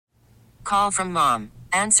Call from mom.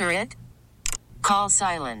 Answer it. Call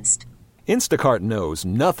silenced. Instacart knows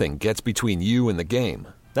nothing gets between you and the game.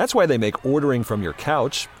 That's why they make ordering from your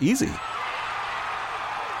couch easy.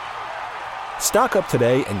 Stock up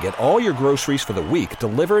today and get all your groceries for the week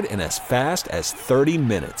delivered in as fast as 30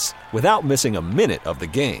 minutes without missing a minute of the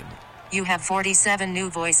game. You have 47 new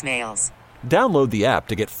voicemails. Download the app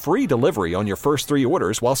to get free delivery on your first 3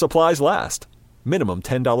 orders while supplies last. Minimum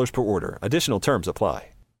 $10 per order. Additional terms apply.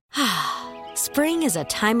 Spring is a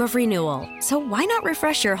time of renewal, so why not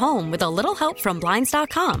refresh your home with a little help from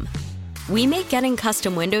Blinds.com? We make getting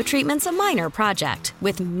custom window treatments a minor project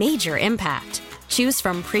with major impact. Choose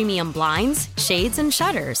from premium blinds, shades, and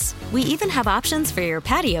shutters. We even have options for your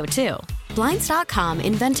patio, too. Blinds.com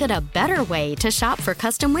invented a better way to shop for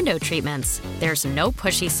custom window treatments. There's no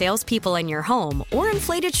pushy salespeople in your home or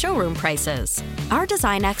inflated showroom prices. Our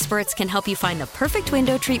design experts can help you find the perfect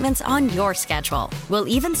window treatments on your schedule. We'll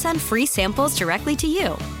even send free samples directly to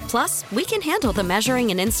you. Plus, we can handle the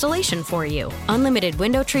measuring and installation for you. Unlimited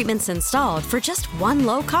window treatments installed for just one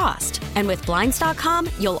low cost. And with Blinds.com,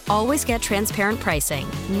 you'll always get transparent pricing.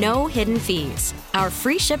 No hidden fees. Our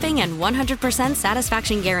free shipping and 100%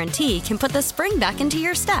 satisfaction guarantee can put the spring back into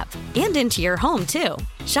your step and into your home, too.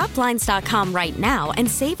 Shop Blinds.com right now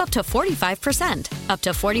and save up to 45%. Up to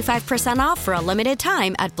 45% off for a limited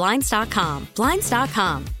time at Blinds.com.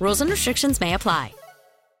 Blinds.com. Rules and restrictions may apply.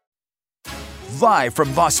 Live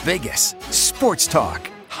from Las Vegas, sports talk,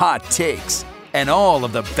 hot takes, and all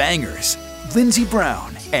of the bangers. Lindsey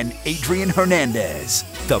Brown and Adrian Hernandez,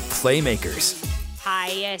 the Playmakers.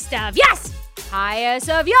 Highest of yes! Highest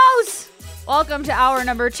of yos! Welcome to hour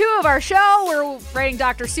number 2 of our show. We're writing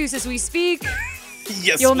Dr. Seuss as we speak.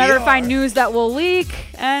 Yes, You'll never we are. find news that will leak.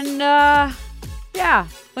 And, yeah,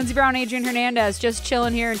 Lindsey Brown, Adrian Hernandez, just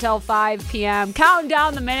chilling here until 5 p.m., counting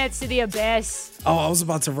down the minutes to the abyss. Oh, I was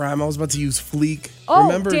about to rhyme. I was about to use Fleek. Oh,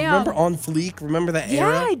 remember damn. On Fleek? Remember that Yeah,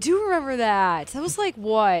 era? I do remember that. That was like,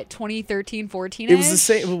 what, 2013, 14-ish? It was the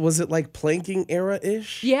same. Was it like planking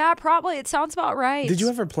era-ish? Yeah, probably. It sounds about right. Did you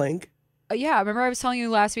ever plank? Yeah, remember I was telling you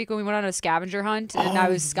last week when we went on a scavenger hunt, and I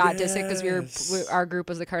was Scott Disick because our group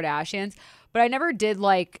was the Kardashians. But I never did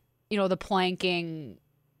the planking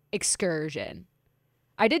excursion.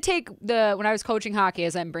 I did take when I was coaching hockey,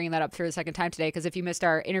 as I'm bringing that up for the second time today, because if you missed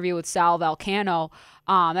our interview with Sal Volcano,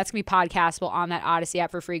 that's going to be podcastable on that Odyssey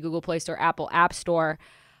app for free, Google Play Store, Apple App Store.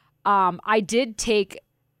 I did take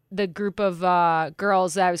the group of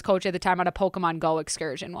girls that I was coaching at the time on a Pokemon Go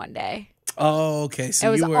excursion one day. Oh, okay. So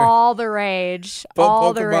it was you were all the rage.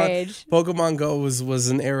 All the rage. Pokemon Go was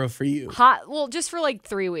an era for you. Hot. Well, just for like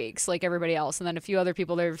 3 weeks, like everybody else, and then a few other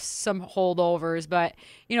people. There's some holdovers, but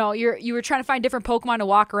you were trying to find different Pokemon to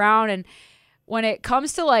walk around, and when it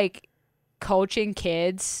comes to like coaching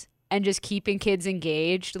kids and just keeping kids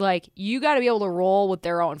engaged, like you got to be able to roll with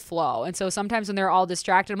their own flow. And so sometimes when they're all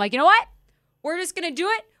distracted, I'm like, you know what? We're just gonna do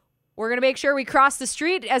it. We're going to make sure we cross the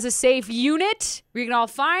street as a safe unit. We can all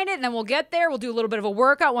find it, and then we'll get there. We'll do a little bit of a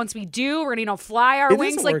workout. Once we do, we're going to, fly our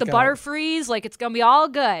wings like the Butterfrees. Like, it's going to be all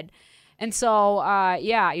good. And so,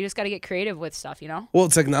 yeah, you just got to get creative with stuff, Well,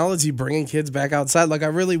 technology bringing kids back outside. Like, I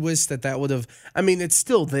really wish that would have, it's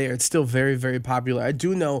still there. It's still very, very popular. I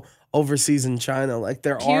do know overseas in China, like,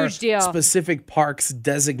 there are specific parks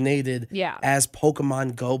designated as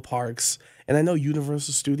Pokemon Go parks. And I know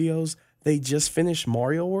Universal Studios, they just finished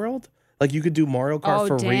Mario World. Like, you could do Mario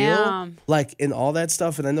Kart real, like, and all that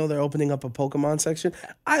stuff. And I know they're opening up a Pokemon section.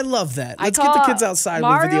 I love that. Let's get the kids outside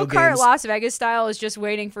with video games. Mario Kart Las Vegas style is just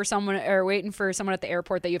waiting for someone at the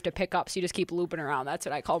airport that you have to pick up. So you just keep looping around. That's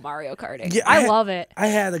what I call Mario Karting. Yeah, I love it. I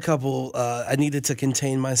had a couple, I needed to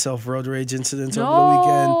contain myself road rage incidents over the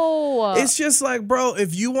weekend. It's just like, bro,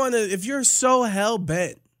 if you're so hell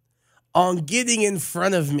bent on getting in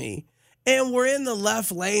front of me, and we're in the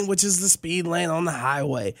left lane, which is the speed lane on the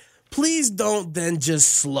highway, please don't then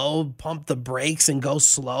just pump the brakes and go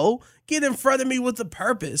slow. Get in front of me with a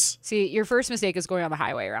purpose. See, your first mistake is going on the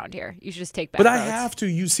highway around here. You should just take back roads. I have to.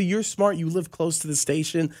 You see, you're smart. You live close to the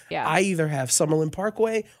station. Yeah. I either have Summerlin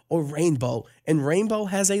Parkway or Rainbow, and Rainbow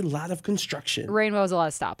has a lot of construction. Rainbow has a lot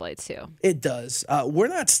of stoplights, too. It does. We're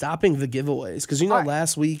not stopping the giveaways because,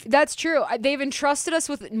 last week. That's true. They've entrusted us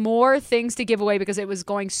with more things to give away because it was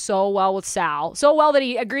going so well with Sal. So well that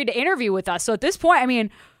he agreed to interview with us. So at this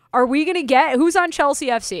point, are we going to get who's on Chelsea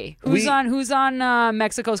FC? Who's on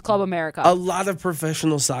Mexico's Club America? A lot of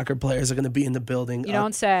professional soccer players are going to be in the building. You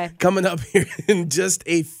don't say. Coming up here in just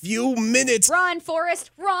a few minutes. Run,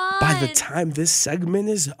 Forrest, run. By the time this segment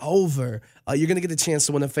is over, you're going to get a chance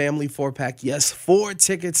to win a family 4-pack. Yes, 4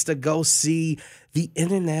 tickets to go see the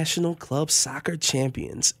International Club Soccer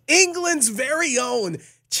Champions, England's very own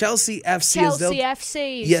Chelsea FC. Chelsea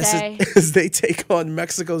FC, you say? As they take on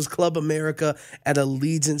Mexico's Club America at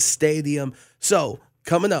Allegiant Stadium. So,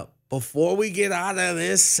 coming up, before we get out of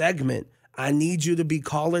this segment, I need you to be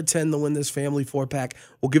caller 10 to win this family 4-pack.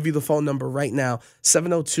 We'll give you the phone number right now,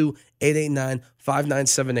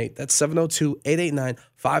 702-889-5978. That's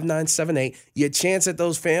 702-889-5978. Your chance at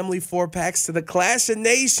those family 4-packs to the Clash of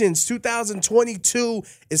Nations 2022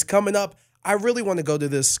 is coming up. I really want to go to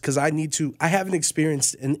this because I haven't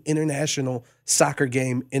experienced an international soccer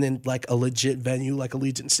game in like a legit venue like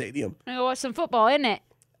Allegiant Stadium. I watch some football, isn't it?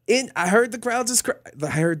 I heard the crowds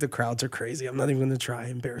are crazy. I'm not even going to try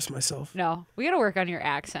and embarrass myself. No, we got to work on your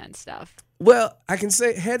accent stuff. Well, I can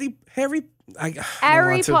say Harry Potter. They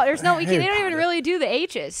don't even really do the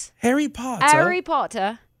H's. Harry Potter. Harry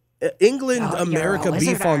Potter. England, America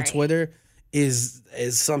beef on Twitter is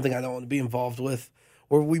something I don't want to be involved with.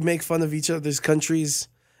 Where we make fun of each other's countries,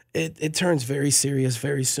 it turns very serious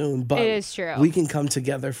very soon. But it is true. We can come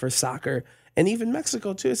together for soccer. And even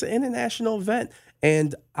Mexico, too. It's an international event.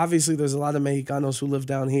 And obviously, there's a lot of Mexicanos who live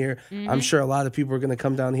down here. Mm-hmm. I'm sure a lot of people are going to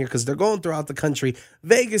come down here because they're going throughout the country.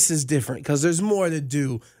 Vegas is different because there's more to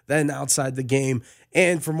do than outside the game.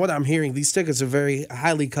 And from what I'm hearing, these tickets are very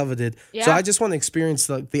highly coveted. Yeah. So I just want to experience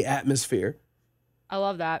the atmosphere. I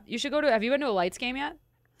love that. You should go to – have you been to a Lights game yet?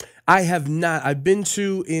 I have not. I've been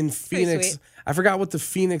to in Phoenix. I forgot what the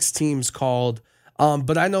Phoenix team's called.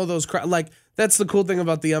 But I know those that's the cool thing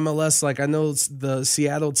about the MLS. Like I know the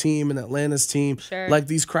Seattle team and Atlanta's team. Sure. Like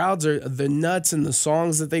these crowds are the nuts and the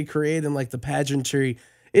songs that they create and like the pageantry.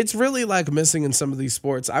 It's really like missing in some of these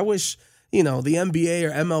sports. I wish, the NBA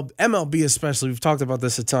or MLB especially, we've talked about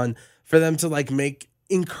this a ton, for them to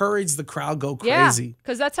encourage the crowd go crazy. Yeah,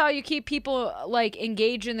 because that's how you keep people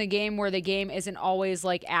engaged in the game where the game isn't always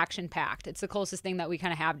action packed. It's the closest thing that we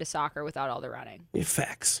kind of have to soccer without all the running. Yeah,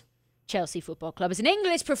 facts. Chelsea Football Club is an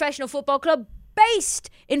English professional football club based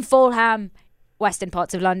in Fulham, western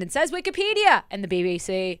parts of London, says Wikipedia and the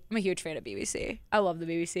BBC. I'm a huge fan of BBC. I love the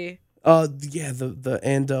BBC.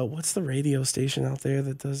 What's the radio station out there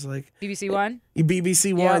that does BBC One?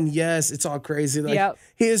 BBC One, yes. It's all crazy.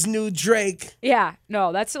 Here's new Drake. Yeah,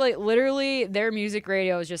 no, that's literally their music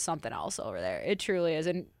radio is just something else over there. It truly is.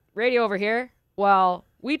 And radio over here, well,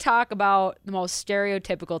 we talk about the most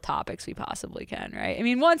stereotypical topics we possibly can, right? I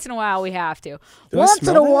mean, once in a while we have to. Once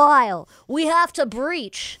in a while, we have to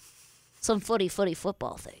breach some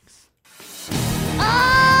football things.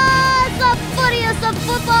 Some footiest of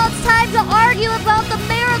football. It's time to argue about the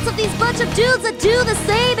merits of these bunch of dudes that do the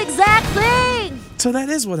same exact thing. So that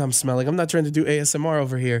is what I'm smelling. I'm not trying to do ASMR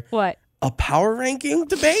over here. What? A power ranking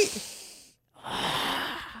debate?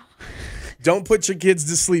 Don't put your kids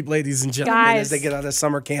to sleep, ladies and gentlemen, guys, as they get out of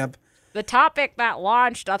summer camp. The topic that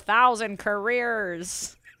launched 1,000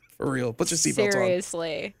 careers. For real. Put your seatbelts on.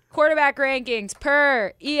 Seriously. Quarterback rankings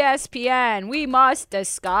per ESPN. We must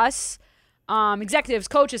discuss executives,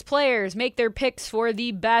 coaches, players make their picks for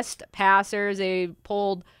the best passers. They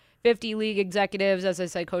polled 50 league executives, as I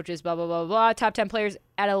said, coaches, blah, blah, blah, blah. Top 10 players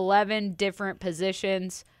at 11 different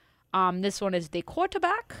positions. This one is the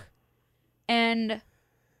quarterback. And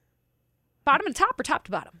bottom and top or top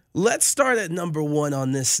to bottom? Let's start at number one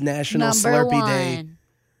on this National Slurpee Day.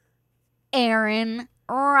 Aaron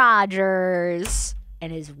Rodgers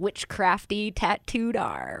and his witchcrafty tattooed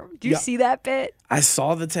arm. Did you see that bit? I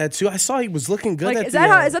saw the tattoo. I saw he was looking good at is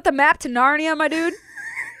that the map to Narnia, my dude?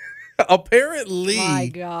 Apparently. My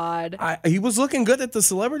God. He was looking good at the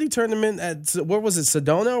celebrity tournament at, where was it,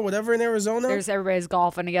 Sedona or whatever in Arizona? Everybody's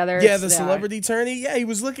golfing together. Yeah, the celebrity tourney. Yeah, he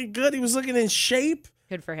was looking good. He was looking in shape.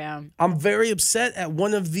 Good for him. I'm very upset at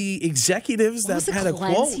one of the executives that had a quote. What was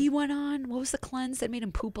the cleanse he went on? What was the cleanse that made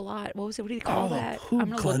him poop a lot? What did he call that? I'm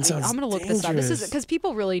gonna look this up. This is because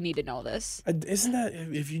people really need to know this. Isn't that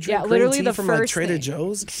if you drink green tea from Trader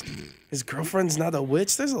Joe's, his girlfriend's not a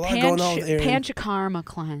witch? There's a lot going on with Aaron. Panchakarma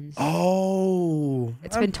cleanse. Oh,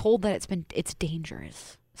 it's been told that it's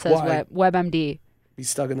dangerous. Says WebMD. Be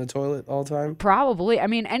stuck in the toilet all the time? Probably. I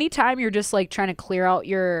mean, anytime you're just trying to clear out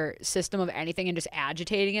your system of anything and just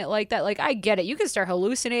agitating it like that, I get it. You can start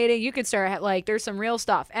hallucinating. You can start there's some real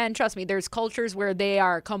stuff. And trust me, there's cultures where they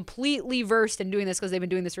are completely versed in doing this because they've been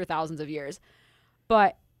doing this for thousands of years.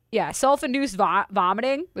 But yeah, self-induced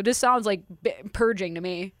vomiting, it just sounds like purging to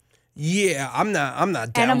me. Yeah, I'm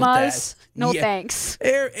not down Enemas? with that. No thanks.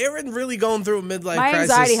 Aaron really going through a midlife crisis. My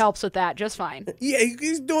anxiety helps with that just fine. Yeah,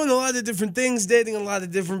 he's doing a lot of different things, dating a lot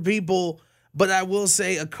of different people. But I will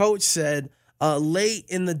say a coach said late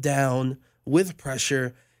in the down with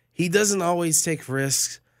pressure, he doesn't always take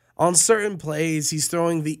risks. On certain plays, he's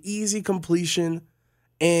throwing the easy completion,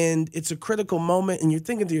 and it's a critical moment. And you're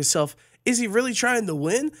thinking to yourself, Is he really trying to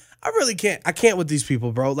win? I can't with these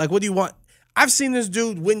people, bro. Like, what do you want? I've seen this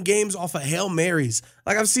dude win games off of Hail Marys.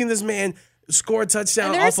 Like, I've seen this man score a touchdown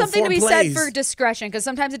and there off is something of 4 to be plays. said for discretion, because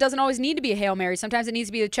sometimes it doesn't always need to be a Hail Mary. Sometimes it needs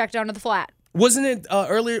to be a check down to the flat. Wasn't it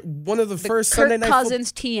earlier, one of the first Sunday night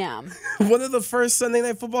Cousins TM. One of the first Sunday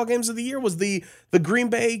night football games of the year was the Green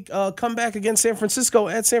Bay comeback against San Francisco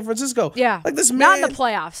at San Francisco. Yeah. Like, this man. Not in the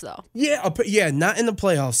playoffs, though. Yeah, not in the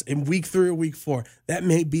playoffs in week 3 or week 4. That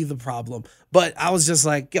may be the problem. But I was just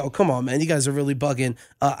like, yo, come on, man. You guys are really bugging.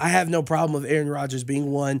 I have no problem with Aaron Rodgers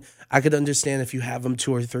being 1. I could understand if you have him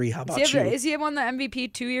 2 or 3. How about you? Is he won the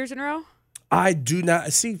MVP 2 years in a row? I do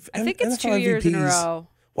not. See, I think it's NFL 2 years in a row.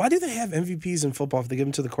 Why do they have MVPs in football if they give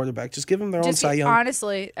them to the quarterback? Just give them their own Cy Young.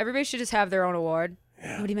 Honestly, everybody should just have their own award.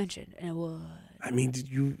 Yeah. Nobody mentioned an award. I mean,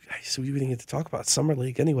 so we didn't get to talk about Summer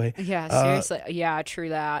League anyway. Yeah, seriously. Yeah, true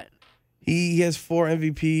that. He has 4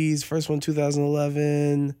 MVPs. First one,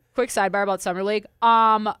 2011. Quick sidebar about Summer League.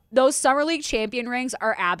 Those Summer League champion rings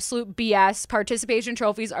are absolute BS. Participation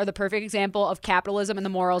trophies are the perfect example of capitalism and the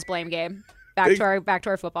morals blame game. Back to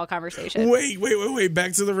our football conversation. Wait.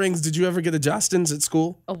 Back to the rings. Did you ever get a Jostens at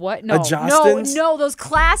school? A what? No. A Jostens? No, those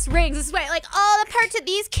class rings. This is why, like, the parts of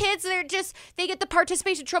these kids, they get the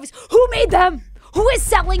participation trophies. Who made them? Who is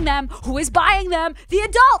selling them? Who is buying them? The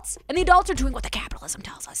adults. And the adults are doing what the capitalism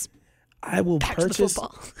tells us. I will purchase,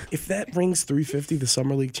 if that ring's $350, the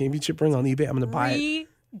Summer League championship ring on eBay, I'm going to buy it.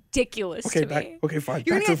 Ridiculous to me. Okay, fine.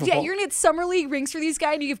 You're gonna get Summer League rings for these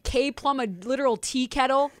guys, and you give K Plum a literal tea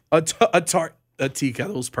kettle. A tea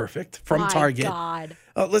kettle is perfect from Target. God.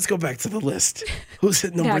 Let's go back to the list. Who's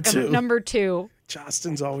at number 2? Number 2.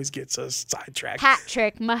 Jostens always gets us sidetracked.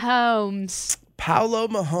 Patrick Mahomes. Paolo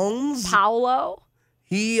Mahomes. Paolo.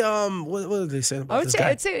 He what did they say about this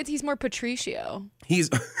guy? I'd say he's more Patricio. He's.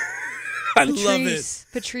 I love it.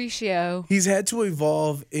 Patricio. He's had to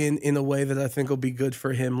evolve in a way that I think will be good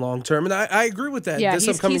for him long term. And I agree with that. Yeah, this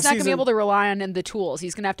he's not going to be able to to rely on the tools.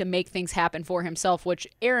 He's going to have to make things happen for himself, which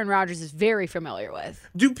Aaron Rodgers is very familiar with.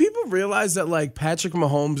 Do people realize that, like, Patrick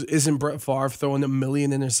Mahomes isn't Brett Favre throwing 1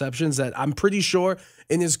 million interceptions? That I'm pretty sure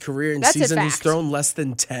in his career and season he's thrown less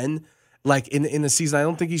than 10. Like, in the season, I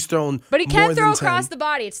don't think he's thrown. But he can throw10. across the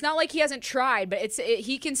body. It's not like he hasn't tried, but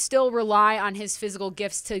he can still rely on his physical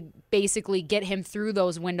gifts to basically get him through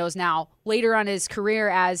those windows. Now, later on in his career,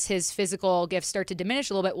 as his physical gifts start to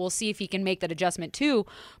diminish a little bit, we'll see if he can make that adjustment too.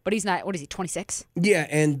 But he's not. What is he? 26? Yeah,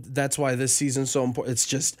 and that's why this season's so important. It's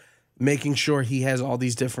just making sure he has all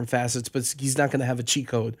these different facets, but he's not going to have a cheat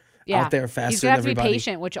code. Out there faster he's gonna than everybody. He's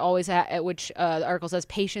going to have to be patient, which the article says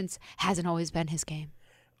patience hasn't always been his game.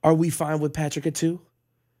 Are we fine with Patrick at 2?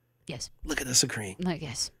 Yes. Look at us agreeing.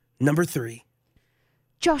 Yes. Number 3.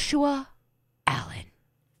 Joshua Allen.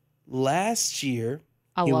 Last year,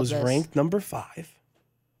 he was ranked number 5.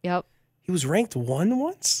 Yep. He was ranked 1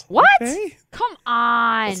 once? What? Okay. Come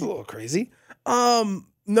on. That's a little crazy.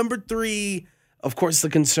 Number 3, of course,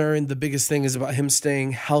 the biggest thing is about him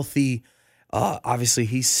staying healthy. Obviously,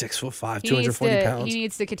 he's 6'5", 240 pounds. He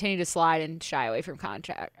needs to continue to slide and shy away from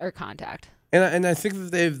contact. And I think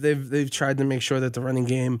that they've tried to make sure that the running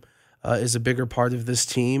game is a bigger part of this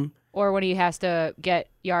team. Or when he has to get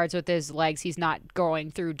yards with his legs, he's not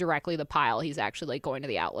going through directly the pile. He's actually like going to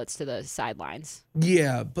the outlets to the sidelines.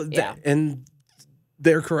 Yeah, but and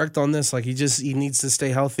they're correct on this. Like, he needs to stay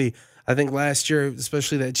healthy. I think last year,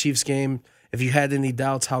 especially that Chiefs game, if you had any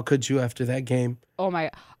doubts, how could you after that game? Oh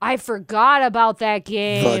my! I forgot about that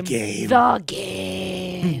game. The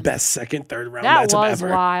game. Best second, third round matchup ever. That was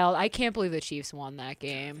wild. I can't believe the Chiefs won that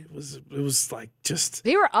game. It was like just.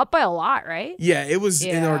 They were up by a lot, right? Yeah, it was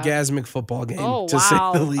an orgasmic football game, to say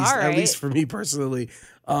the least. At least for me personally.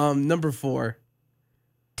 Number 4.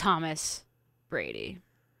 Thomas Brady.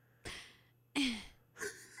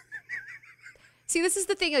 See, this is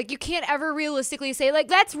the thing. Like, you can't ever realistically say, like,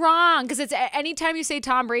 that's wrong. Because it's anytime you say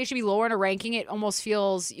Tom Brady should be lower in a ranking, it almost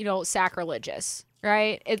feels, sacrilegious,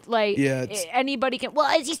 right? It's like, anybody can,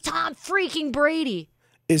 he's Tom freaking Brady.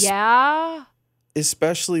 Yeah.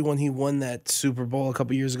 Especially when he won that Super Bowl a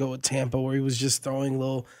couple years ago with Tampa, where he was just throwing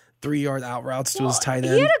little 3-yard out routes to his tight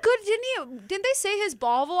end. He had a good, didn't they say his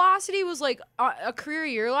ball velocity was like a career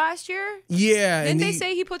year last year? Yeah. Didn't they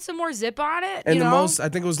say he put some more zip on it? And I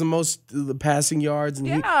think it was the passing yards. And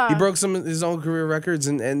he broke some of his own career records,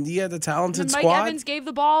 and he had a talented squad. Mike Evans gave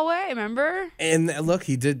the ball away, remember? And look,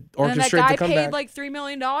 he did orchestrate the comeback. And that guy paid like $3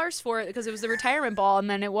 million for it because it was the retirement ball, and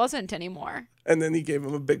then it wasn't anymore. And then he gave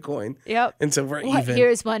him a Bitcoin. Yep. And so we're even.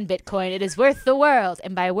 Here's one Bitcoin. It is worth the world.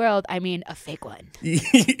 And by world, I mean a fake one.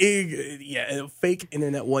 Yeah, a fake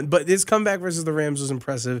internet one. But his comeback versus the Rams was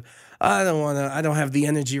impressive. I don't have the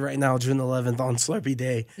energy right now, June 11th on Slurpee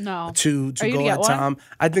Day. No. To go at Tom.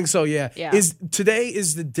 I think so, yeah. Today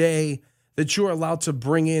is the day that you're allowed to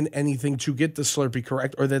bring in anything to get the Slurpee,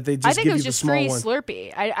 correct? Or that they just give you the small one? I think it was just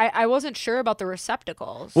free Slurpee. I wasn't sure about the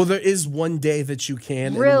receptacles. Well, there is one day that you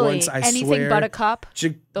can. Really? And once, I anything swear, but a cup?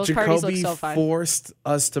 Those parties look so fun. Forced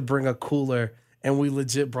us to bring a cooler, and we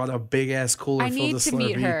legit brought a big-ass cooler filled with Slurpee. I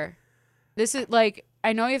need to meet her. This is, like,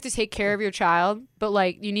 I know you have to take care of your child, but,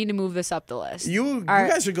 like, you need to move this up the list. You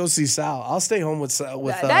guys should go see Sal. I'll stay home with Sal.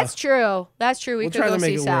 That's true. That's true. We could go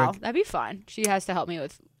see Sal. Work. That'd be fun. She has to help me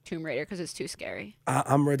with Tomb Raider because it's too scary.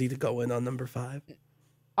 I'm ready to go in on number 5.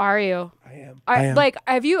 Are you? I am. Like,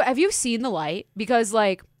 have you seen The Light? Because,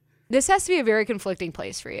 like, this has to be a very conflicting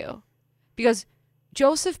place for you. Because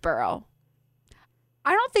Joseph Burrow,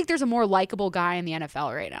 I don't think there's a more likable guy in the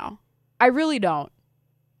NFL right now. I really don't.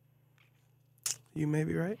 You may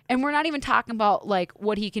be right. And we're not even talking about, like,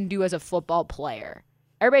 what he can do as a football player.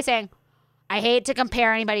 Everybody's saying, I hate to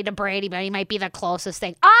compare anybody to Brady, but he might be the closest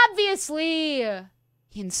thing. Obviously!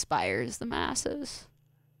 He inspires the masses.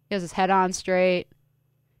 He has his head on straight.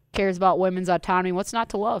 Cares about women's autonomy. What's not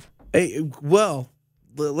to love? Hey, well,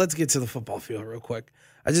 let's get to the football field real quick.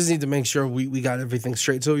 I just need to make sure we got everything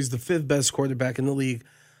straight. So he's the 5th best quarterback in the league,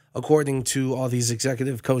 according to all these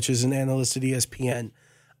executive coaches and analysts at ESPN.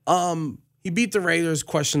 He beat the Raiders'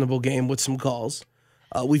 questionable game with some calls.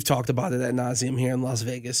 We've talked about it ad nauseum here in Las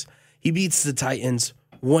Vegas. He beats the Titans,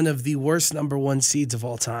 one of the worst number 1 seeds of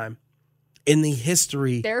all time. In the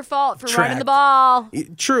history. Their fault for running the ball.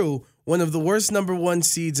 True. One of the worst number 1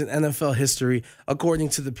 seeds in NFL history, according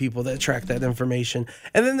to the people that track that information.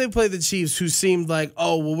 And then they play the Chiefs, who seemed like,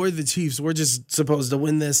 oh, well, we're the Chiefs. We're just supposed to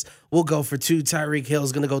win this. We'll go for 2. Tyreek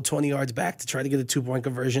Hill's going to go 20 yards back to try to get a 2-point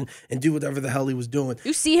conversion and do whatever the hell he was doing.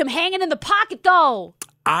 You see him hanging in the pocket, though.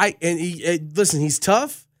 Listen, he's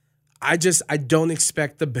tough. I don't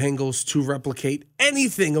expect the Bengals to replicate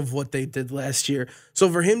anything of what they did last year.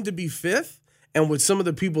 So for him to be 5th, and with some of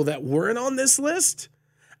the people that weren't on this list,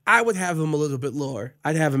 I would have him a little bit lower.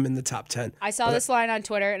 I'd have him in the top 10. I saw this line on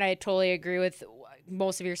Twitter, and I totally agree with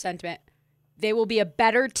most of your sentiment. They will be a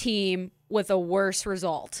better team with a worse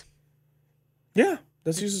result. Yeah,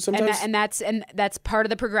 that's usually sometimes. And that's part of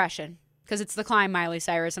the progression, because it's the climb, Miley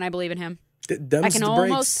Cyrus, and I believe in him. I can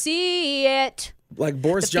almost see it. Like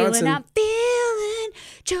Boris Johnson. I'm feeling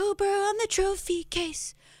Joe Burrow on the trophy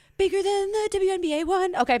case. Bigger than the WNBA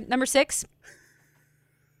one. Okay, number 6.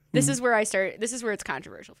 This is where it's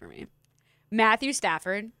controversial for me. Matthew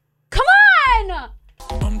Stafford. Come on!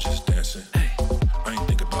 I'm just dancing. Hey, I ain't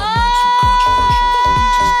think about nothing too controversial. We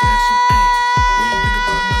just dancing. Hey, we ain't think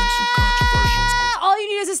about nothing too controversial. All you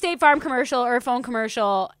need is a State Farm commercial or a phone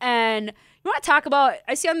commercial. And you want to talk about,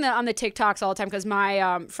 I see on the TikToks all the time, because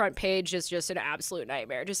my front page is just an absolute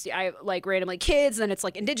nightmare. I like randomly kids, and then it's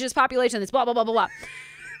like indigenous population, and it's blah, blah, blah, blah, blah.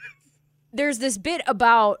 There's this bit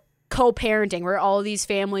about co-parenting where all of these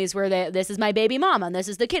families where this is my baby mama and this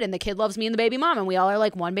is the kid and the kid loves me and the baby mom and we all are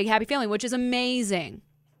like one big happy family, which is amazing.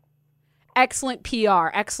 Excellent PR,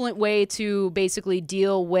 excellent way to basically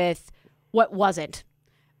deal with what wasn't.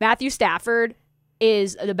 Matthew Stafford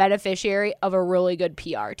is the beneficiary of a really good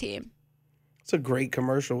PR team. It's a great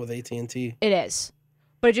commercial with AT&T. It is.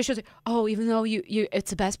 But it just shows, oh, even though you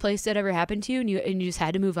it's the best place that ever happened to you and you just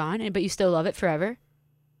had to move on, but you still love it forever.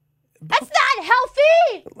 That's not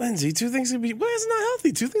healthy. Lindsay, 2 things can be. Well, it's not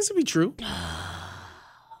healthy. 2 things can be true.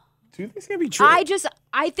 2 things can be true. I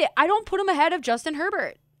don't put him ahead of Justin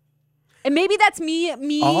Herbert. And maybe that's me.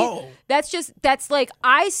 Oh.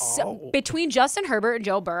 Between Justin Herbert and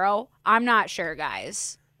Joe Burrow, I'm not sure,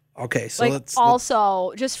 guys. Okay, so let's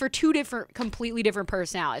just for 2 completely different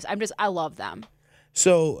personalities. I love them.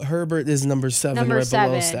 So Herbert is number 7, below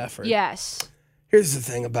Stafford. Yes. Here's the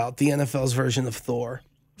thing about the NFL's version of Thor.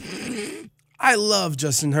 I love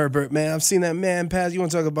Justin Herbert, man. I've seen that man pass. You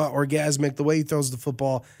want to talk about orgasmic? The way he throws the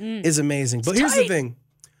football is amazing. But here's the thing.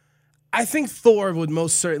 I think Thor would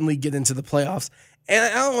most certainly get into the playoffs. And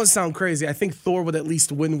I don't want to sound crazy. I think Thor would at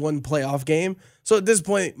least win 1 playoff game. So at this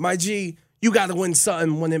point, my G, you got to win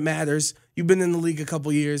something when it matters. You've been in the league a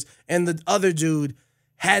couple years. And the other dude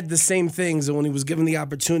had the same things, and when he was given the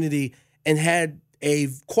opportunity and had a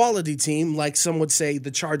quality team, like some would say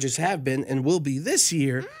the Chargers have been and will be this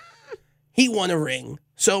year, he won a ring.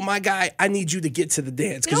 So, my guy, I need you to get to the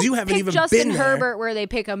dance because you haven't even been there. Justin Herbert where they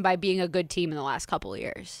pick him by being a good team in the last couple of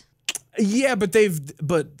years. Yeah, but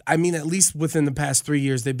at least within the past 3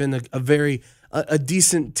 years, they've been a very a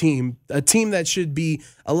decent team, a team that should be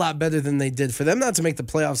a lot better than they did. For them not to make the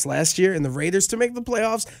playoffs last year and the Raiders to make the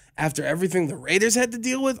playoffs after everything the Raiders had to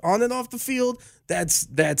deal with on and off the field, that's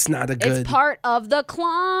not a good. It's part of the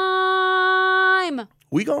climb.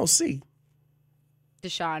 We gonna see.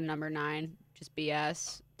 Deshaun, number 9, just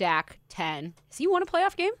BS. Dak, 10. Has he won a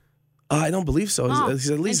playoff game? I don't believe so. He's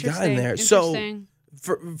at least got in there. So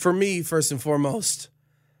for me, first and foremost,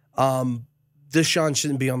 Deshaun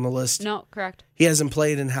shouldn't be on the list. No, correct. He hasn't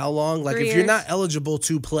played in how long? Like, 3 if years. you're not eligible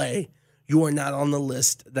to play, you are not on the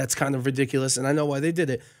list. That's kind of ridiculous, and I know why they did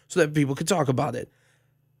it, so that people could talk about it.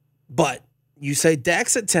 But you say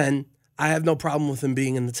Dak's at 10. I have no problem with him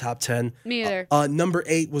being in the top 10. Me either. Number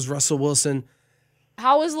 8 was Russell Wilson.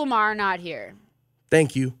 How is Lamar not here?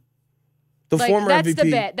 Thank you. The former that's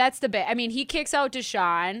MVP. That's the bit. I mean, he kicks out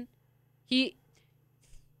Deshaun.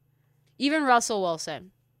 Even Russell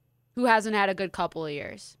Wilson, who hasn't had a good couple of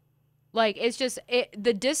years. Like, it's just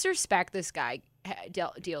the disrespect this guy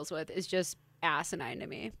deals with is just asinine to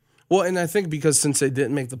me. Well, and I think because since they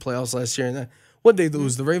didn't make the playoffs last year, and what'd they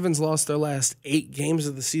lose? The Ravens lost their last 8 games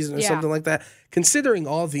of the season or something like that. Considering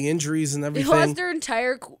all the injuries and everything. They lost their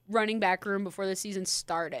entire running back room before the season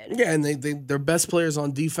started. Yeah, and their best players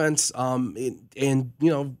on defense. And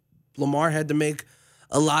Lamar had to make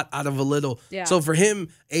a lot out of a little. Yeah. So for him,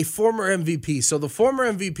 a former MVP. So the former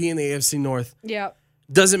MVP in the AFC North. Yep.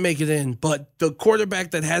 Doesn't make it in, but the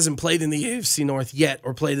quarterback that hasn't played in the AFC North yet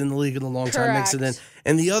or played in the league in a long time makes it in.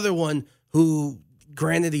 And the other one who,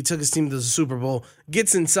 granted, he took his team to the Super Bowl,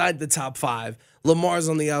 gets inside the top 5. Lamar's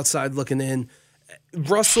on the outside looking in.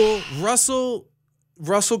 Russell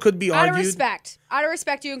could be argued. Out of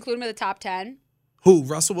respect, you include him in the top 10. Who,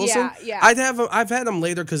 Russell Wilson? Yeah. I've had him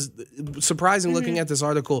later because, surprising looking at this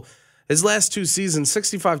article, his last 2 seasons,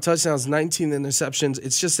 65 touchdowns, 19 interceptions.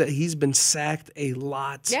 It's just that he's been sacked a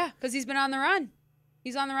lot. Yeah, because he's been on the run.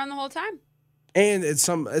 He's on the run the whole time. And it's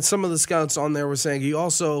some of the scouts on there were saying he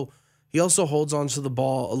also holds on to the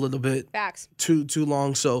ball a little bit Facts. too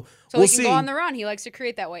long. So we'll he can see. Go on the run. He likes to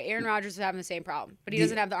create that way. Aaron Rodgers is having the same problem, but he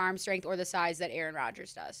doesn't have the arm strength or the size that Aaron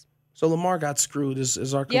Rodgers does. So Lamar got screwed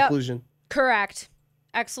is our conclusion. Correct.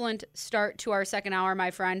 Excellent start to our second hour,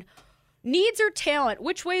 my friend. Needs or talent?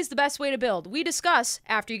 Which way is the best way to build? We discuss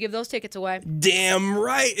after you give those tickets away. Damn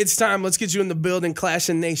right. It's time. Let's get you in the building. Clash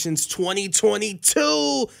of Nations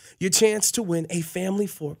 2022. Your chance to win a family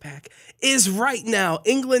 4-pack is right now.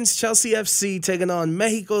 England's Chelsea FC taking on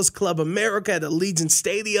Mexico's Club America at Allegiant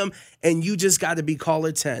Stadium, and you just got to be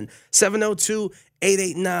caller 10.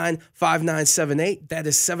 702-889-5978. That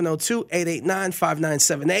is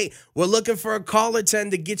 702-889-5978. We're looking for a caller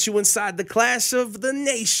 10 to get you inside the Clash of the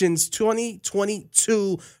Nations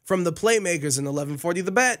 2022 from the Playmakers in 1140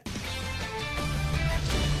 The Bet.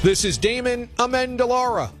 This is Damon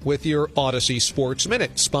Amendolara with your Odyssey Sports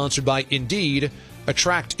Minute, sponsored by Indeed.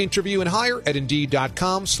 Attract, interview, and hire at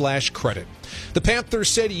Indeed.com/credit. The Panthers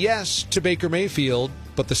said yes to Baker Mayfield,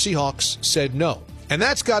 but the Seahawks said no. And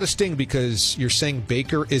that's got to sting because you're saying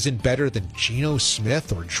Baker isn't better than Geno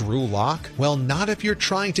Smith or Drew Lock? Well, not if you're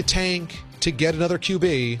trying to tank to get another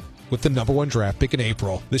QB with the number 1 draft pick in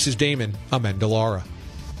April. This is Damon Amendolara.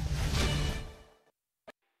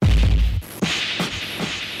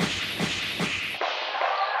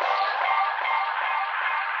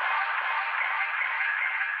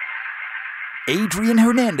 Adrian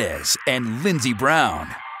Hernandez and Lindsey Brown,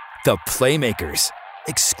 the Playmakers,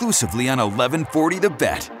 exclusively on 1140 The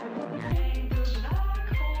Bet.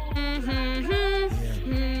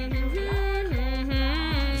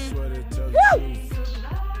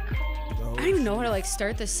 I don't even know how to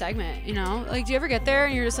start this segment, do you ever get there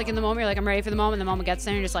and you're just in the moment, you're like, I'm ready for the moment, and the moment gets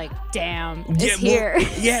there and you're just like, damn, it's here.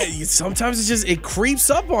 Sometimes it creeps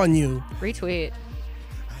up on you. Retweet.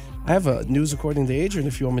 I have a news according to Adrian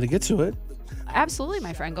if you want me to get to it. Absolutely,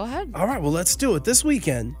 my friend. Go ahead. All right, well, let's do it. This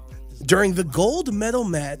weekend, during the gold medal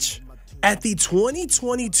match at the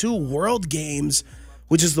 2022 World Games,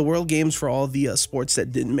 which is the World Games for all the sports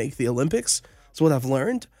that didn't make the Olympics, that's what I've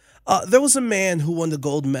learned, there was a man who won the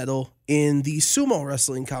gold medal in the sumo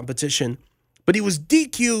wrestling competition, but he was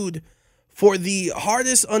DQ'd for the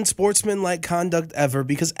hardest unsportsmanlike conduct ever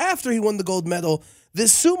because after he won the gold medal,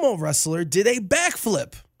 this sumo wrestler did a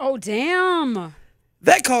backflip. Oh, damn.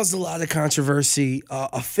 That caused a lot of controversy.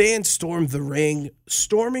 A fan storming the ring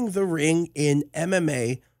in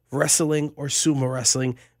MMA, wrestling, or sumo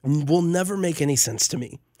wrestling will never make any sense to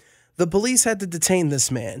me. The police had to detain this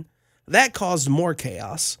man. That caused more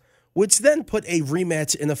chaos, which then put a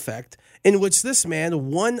rematch in effect, in which this man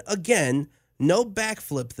won again, no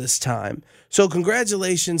backflip this time. So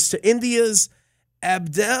congratulations to India's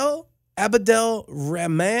Abdel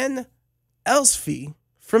Rahman Elsie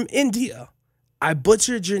from India, I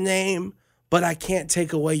butchered your name, but I can't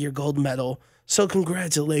take away your gold medal. So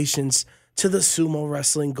congratulations to the sumo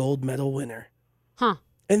wrestling gold medal winner. Huh.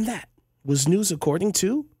 And that was news according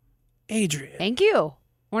to Adrian. Thank you.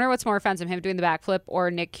 I wonder what's more offensive, him doing the backflip or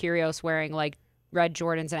Nick Kyrgios wearing like red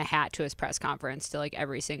Jordans and a hat to his press conference to like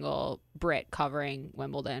every single Brit covering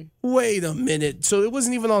Wimbledon. Wait a minute. So it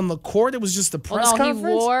wasn't even on the court? It was just the press conference? He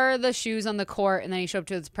wore the shoes on the court and then he showed up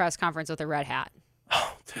to his press conference with a red hat.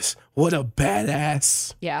 Oh, what a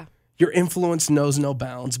badass. Yeah. Your influence knows no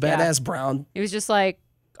bounds. Badass Brown. He was just like,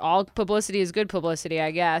 all publicity is good publicity,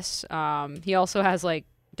 I guess. He also has like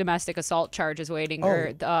domestic assault charges waiting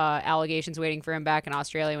or allegations waiting for him back in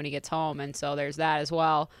Australia when he gets home. And so there's that as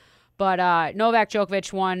well. But Novak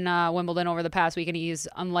Djokovic won Wimbledon over the past week, and he's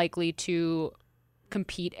unlikely to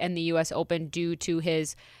compete in the U.S. Open due to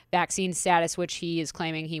his vaccine status, which he is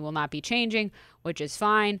claiming he will not be changing, which is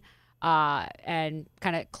fine, and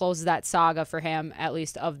kind of closes that saga for him, at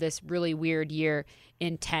least of this really weird year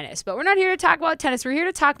in tennis. But we're not here to talk about tennis. We're here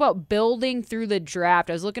to talk about building through the draft.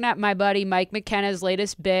 I was looking at my buddy Mike McKenna's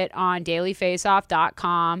latest bit on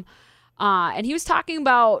dailyfaceoff.com, and he was talking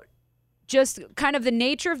about just kind of the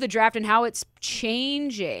nature of the draft and how it's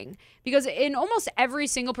changing. Because in almost every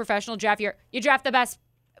single professional draft, you draft the best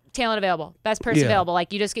talent available, best person available.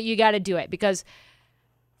 Like you got to do it because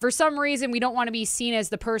for some reason we don't want to be seen as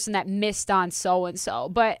the person that missed on so-and-so.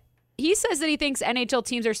 But he says that he thinks NHL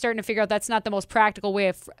teams are starting to figure out that's not the most practical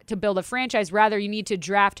way to build a franchise. Rather, you need to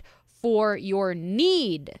draft for your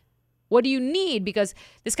need. What do you need? Because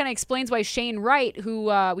this kind of explains why Shane Wright, who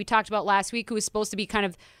we talked about last week, who was supposed to be kind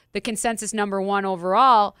of the consensus number one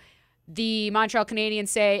overall, the Montreal Canadiens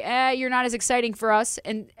say, you're not as exciting for us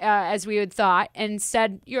and as we had thought. And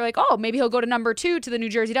instead, you're like, oh, maybe he'll go to number 2 to the New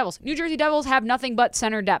Jersey Devils. New Jersey Devils have nothing but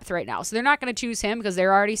center depth right now. So they're not going to choose him because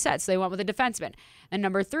they're already set. So they went with a defenseman. And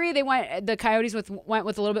number 3, the Coyotes went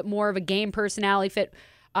with a little bit more of a game personality fit,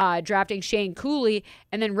 drafting Shane Cooley.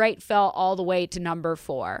 And then Wright fell all the way to number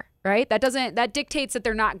 4. Right? That dictates that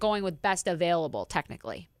they're not going with best available,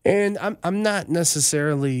 technically. And I'm not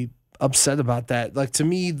necessarily upset about that. Like, to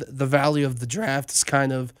me, the value of the draft is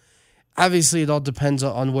kind of, obviously it all depends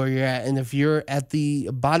on where you're at. And if you're at the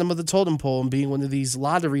bottom of the totem pole and being one of these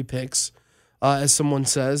lottery picks, as someone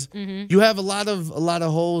says, you have a lot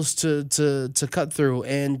of holes to cut through,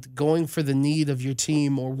 and going for the need of your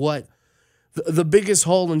team or what the biggest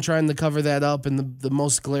hole and trying to cover that up and the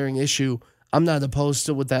most glaring issue, I'm not opposed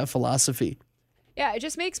to with that philosophy. Yeah, it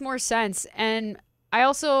just makes more sense. And I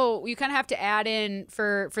also, you kind of have to add in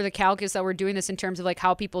for the calculus that we're doing this in terms of like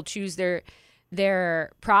how people choose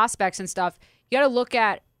their prospects and stuff. You got to look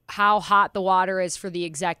at how hot the water is for the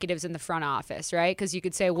executives in the front office, right? Because you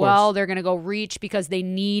could say, well, they're going to go reach because they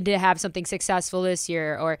need to have something successful this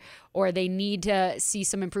year, or they need to see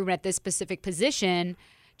some improvement at this specific position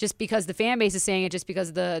just because the fan base is saying it, just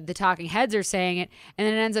because the talking heads are saying it, and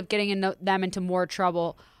then it ends up getting them into more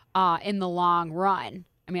trouble in the long run.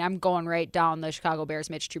 I mean, I'm going right down the Chicago Bears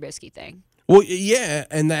Mitch Trubisky thing. Well, yeah,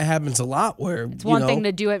 and that happens a lot where it's one thing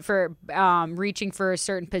to do it for reaching for a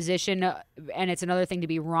certain position, and it's another thing to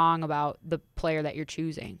be wrong about the player that you're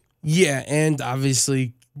choosing. Yeah, and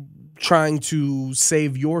obviously trying to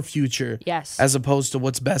save your future, yes, as opposed to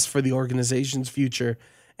what's best for the organization's future.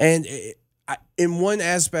 And in one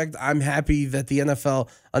aspect, I'm happy that the NFL,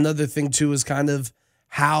 another thing too is kind of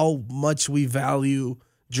how much we value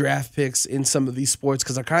draft picks in some of these sports,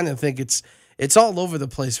 because I kind of think it's all over the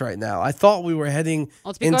place right now. I thought we were heading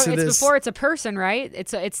into this. Before it's a person, right?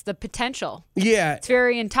 It's the potential. Yeah. It's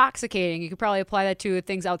very intoxicating. You could probably apply that to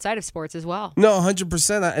things outside of sports as well. No,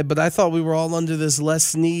 100%. But I thought we were all under this Les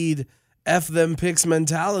Snead, F them picks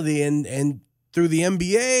mentality. And through the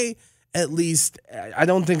NBA, at least, I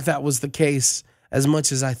don't think that was the case as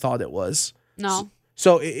much as I thought it was. No.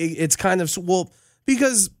 So it's kind of,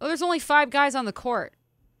 because there's only 5 guys on the court.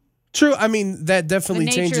 True. I mean, that definitely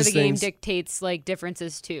changes things. The nature of the game dictates like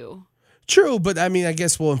differences too. True, but I mean, I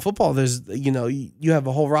guess, in football, there's, you have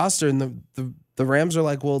a whole roster, and the Rams are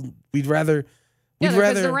like, well, we'd rather.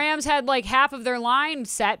 Because the Rams had like half of their line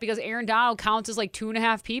set because Aaron Donald counts as like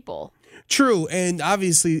 2.5 people. True, and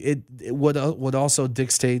obviously it would also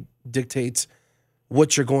dictates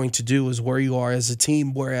what you're going to do is where you are as a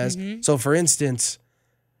team. Whereas, so for instance,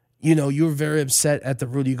 you were very upset at the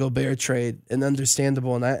Rudy Gobert trade, and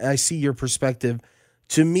understandable, and I see your perspective.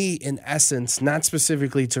 To me, in essence, not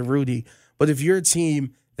specifically to Rudy, but if you're a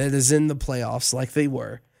team that is in the playoffs like they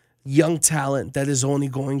were, young talent that is only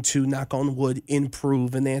going to, knock on wood,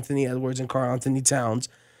 improve in Anthony Edwards and Karl-Anthony Towns,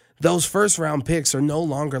 those first-round picks are no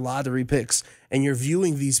longer lottery picks, and you're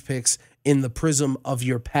viewing these picks in the prism of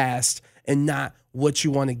your past and not what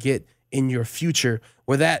you want to get in your future,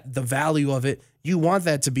 where the value of it, you want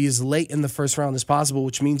that to be as late in the first round as possible,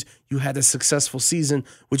 which means you had a successful season,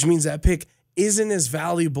 which means that pick isn't as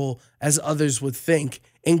valuable as others would think,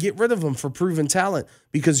 and get rid of them for proven talent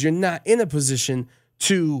because you're not in a position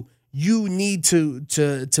to, you need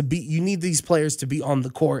these players to be on the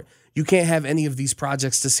court. You can't have any of these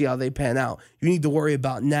projects to see how they pan out. You need to worry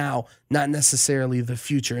about now, not necessarily the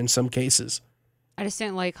future in some cases. I just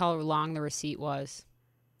didn't like how long the receipt was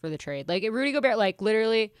for the trade. Like, Rudy Gobert, like,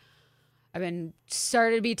 literally, I've been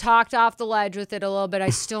started to be talked off the ledge with it a little bit. I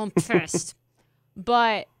still am pissed.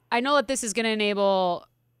 But I know that this is going to enable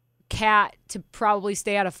Cat to probably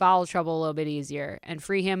stay out of foul trouble a little bit easier and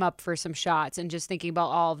free him up for some shots and just thinking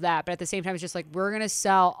about all of that. But at the same time, it's just like, we're going to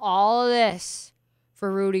sell all of this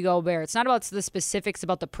for Rudy Gobert. It's not about the specifics,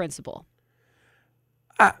 about the principle.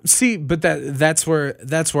 See, but that's where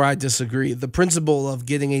I disagree. The principle of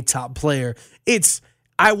getting a top player,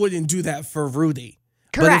 I wouldn't do that for Rudy.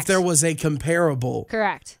 Correct. But if there was a comparable.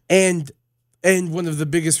 Correct. And one of the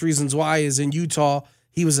biggest reasons why is in Utah,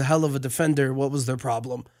 he was a hell of a defender. What was their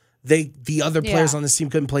problem? The other players on this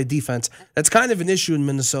team couldn't play defense. That's kind of an issue in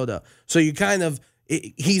Minnesota. So you kind of now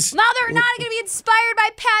they're not going to be inspired by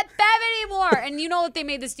Pat Bev anymore. And you know that they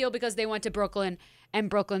made this deal because they went to Brooklyn and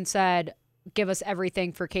Brooklyn said, "Give us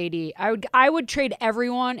everything for KD." I would trade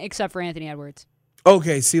everyone except for Anthony Edwards.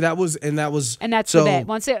 Okay, see that's the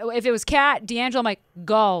bit. If it was Cat, D'Angelo, I'm like,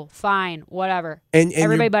 go, fine, whatever. And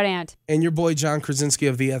everybody but Ant. And your boy John Krasinski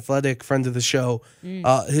of The Athletic, friend of the show,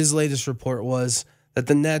 his latest report was that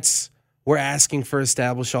the Nets were asking for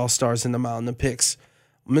established all-stars in the mountain of picks.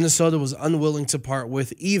 Minnesota was unwilling to part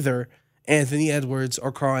with either Anthony Edwards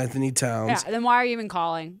or Karl Anthony Towns. Yeah, then why are you even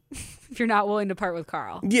calling if you're not willing to part with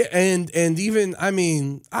Karl? Yeah, and even, I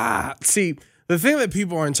mean, see, the thing that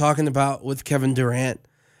people aren't talking about with Kevin Durant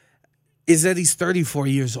is that he's 34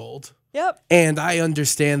 years old. Yep. And I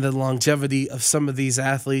understand the longevity of some of these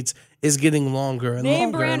athletes is getting longer and Name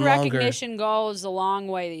longer brand and longer. recognition goes a long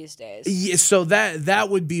way these days. Yeah, so that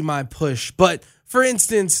would be my push. But for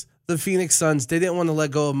instance, the Phoenix Suns, they didn't want to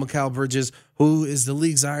let go of Mikal Bridges, who is the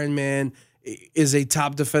league's Iron Man, is a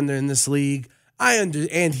top defender in this league. And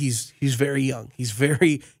he's very young. He's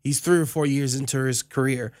 3 or 4 years into his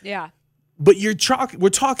career. Yeah. But we're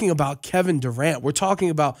talking about Kevin Durant. We're talking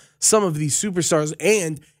about some of these superstars,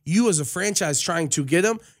 and you as a franchise trying to get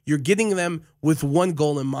them, you're getting them with one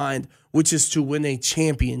goal in mind, which is to win a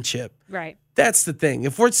championship. Right. That's the thing.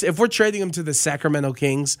 If we're trading them to the Sacramento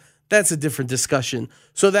Kings, that's a different discussion.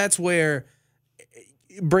 So that's where,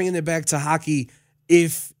 bringing it back to hockey,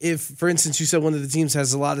 if for instance you said one of the teams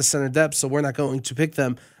has a lot of center depth, so we're not going to pick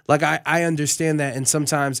them. Like I understand that, and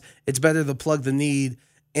sometimes it's better to plug the need.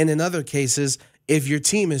 And in other cases, if your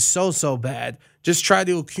team is so bad, just try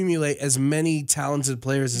to accumulate as many talented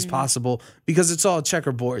players as possible, because it's all a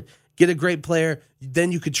checkerboard. Get a great player,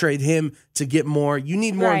 then you could trade him to get more. You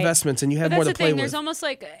need more investments, and you have more to play with. There's almost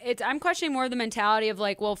like I'm questioning more of the mentality of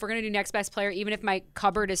like, well, if we're going to do next best player, even if my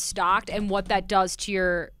cupboard is stocked, and what that does to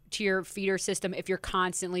your feeder system if you're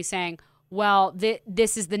constantly saying, well,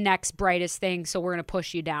 this is the next brightest thing, so we're going to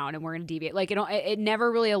push you down and we're going to deviate. Like, it never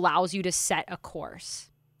really allows you to set a course.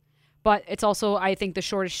 But it's also, I think, the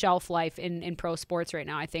shortest shelf life in pro sports right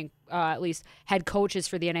now. I think at least head coaches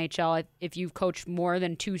for the NHL, if you've coached more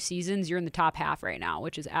than 2 seasons, you're in the top half right now,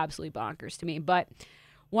 which is absolutely bonkers to me. But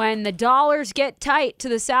when the dollars get tight to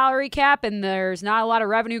the salary cap and there's not a lot of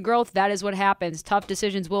revenue growth, that is what happens. Tough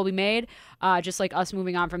decisions will be made, just like us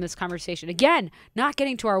moving on from this conversation. Again, not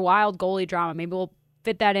getting to our wild goalie drama. Maybe we'll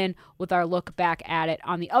fit that in with our look back at it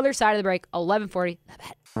on the other side of the break, 11:40. The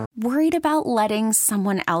Bet. Worried about letting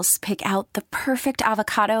someone else pick out the perfect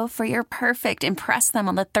avocado for your perfect impress them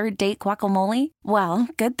on the third date guacamole? Well,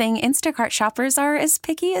 good thing Instacart shoppers are as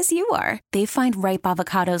picky as you are. They find ripe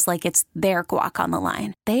avocados like it's their guac on the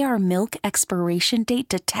line. They are milk expiration date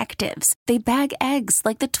detectives. They bag eggs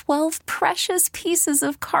like the 12 precious pieces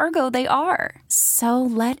of cargo they are. So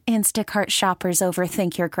let Instacart shoppers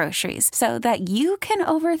overthink your groceries so that you can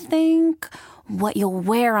overthink what you'll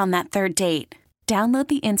wear on that third date. Download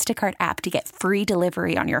the Instacart app to get free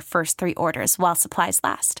delivery on your first 3 orders while supplies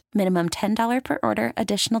last. Minimum $10 per order.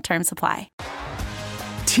 Additional terms apply.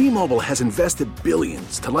 T-Mobile has invested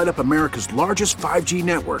billions to light up America's largest 5G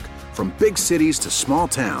network, from big cities to small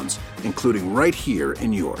towns, including right here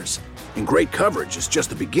in yours. And great coverage is just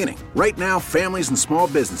the beginning. Right now, families and small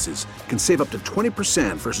businesses can save up to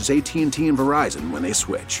 20% versus AT&T and Verizon when they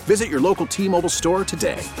switch. Visit your local T-Mobile store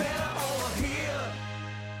today.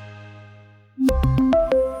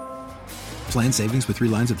 Plan savings with 3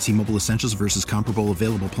 lines of T-Mobile Essentials versus comparable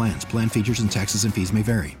available plans. Plan features and taxes and fees may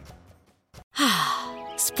vary.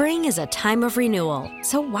 Spring is a time of renewal,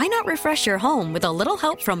 so why not refresh your home with a little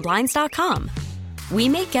help from Blinds.com? We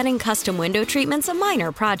make getting custom window treatments a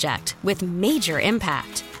minor project with major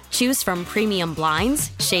impact. Choose from premium blinds,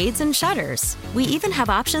 shades, and shutters. We even have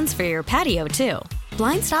options for your patio, too.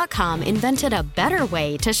 Blinds.com invented a better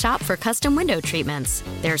way to shop for custom window treatments.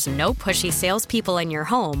 There's no pushy salespeople in your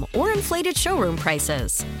home or inflated showroom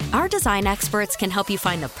prices. Our design experts can help you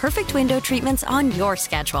find the perfect window treatments on your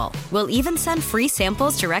schedule. We'll even send free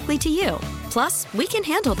samples directly to you. Plus, we can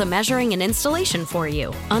handle the measuring and installation for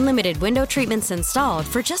you. Unlimited window treatments installed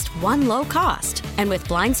for just one low cost. And with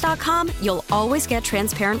Blinds.com, you'll always get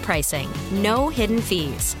transparent pricing. No hidden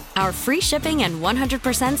fees. Our free shipping and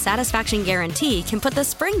 100% satisfaction guarantee can put the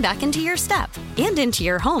spring back into your step and into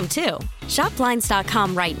your home, too. Shop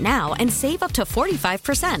Blinds.com right now and save up to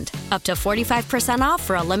 45%. Up to 45% off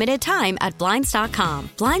for a limited time at Blinds.com.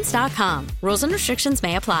 Blinds.com. Rules and restrictions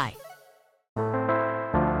may apply.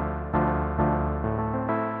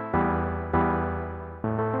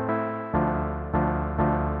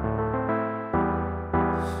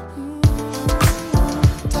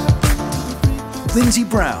 Lindsey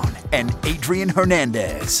Brown and Adrian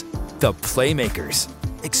Hernandez, the Playmakers,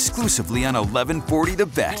 exclusively on 1140 The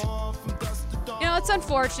Bet. You know, it's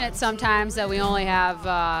unfortunate sometimes that we only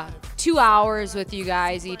have 2 hours with you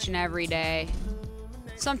guys each and every day.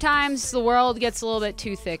 Sometimes the world gets a little bit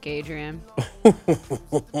too thick, Adrian.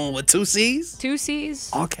 With 2 C's? 2 C's.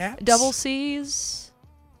 All caps? Double C's.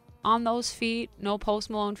 On those feet. No Post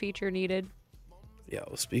Malone feature needed.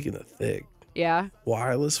 Yo, speaking of thick. Yeah.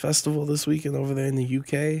 Wireless Festival this weekend over there in the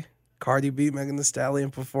UK. Cardi B, Megan Thee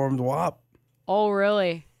Stallion performed WAP. Oh,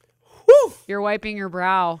 really? Woo! You're wiping your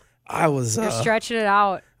brow. I was. You're stretching it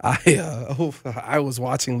out. I was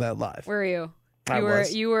watching that live. Were you?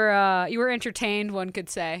 Was. You were entertained, one could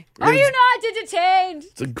say. Are you not entertained?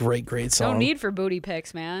 It's a great song. No need for booty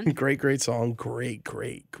pics, man. Great song. Great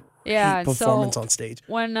yeah, performance on stage.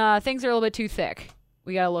 When things are a little bit too thick,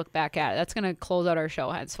 we got to look back at it. That's going to close out our show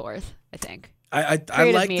henceforth, I think. I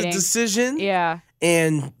like the decision. Yeah.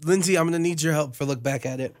 And Lindsay, I'm going to need your help for look back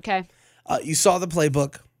at it. Okay. You saw the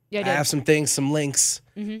playbook. Yeah, I I did. have some things, some links.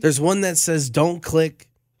 Mm-hmm. There's one that says don't click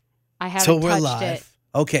I haven't till we're touched live. it.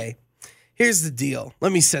 Okay. Here's the deal.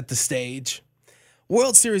 Let me set the stage.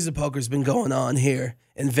 World Series of Poker's been going on here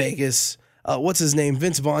in Vegas. What's his name?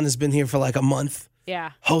 Vince Vaughn has been here for like a month.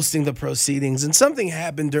 Yeah. Hosting the proceedings. And something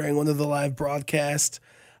happened during one of the live broadcasts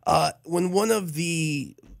when one of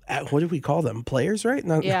the, what do we call them? Players, right?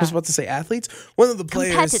 No, Yeah. I was about to say athletes. One of the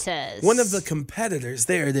players. Competitors. One of the competitors,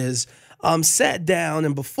 there it is, sat down.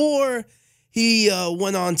 And before he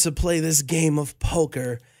went on to play this game of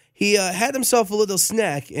poker, he had himself a little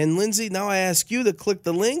snack. And Lindsay, now I ask you to click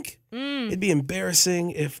the link. It'd be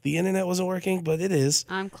embarrassing if the internet wasn't working, but it is.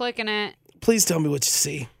 I'm clicking it. Please tell me what you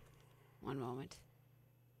see. One moment.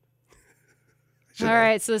 All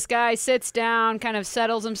right, so this guy sits down, kind of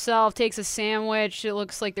settles himself, takes a sandwich. It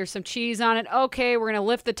looks like there's some cheese on it. Okay, we're going to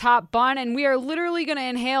lift the top bun, and we are literally going to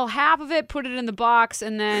inhale half of it, put it in the box,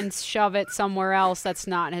 and then shove it somewhere else that's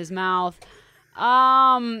not in his mouth.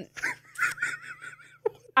 I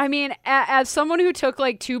mean, as someone who took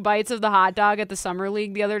like 2 bites of the hot dog at the Summer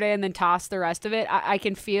League the other day and then tossed the rest of it, I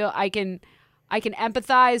can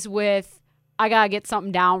empathize with, I got to get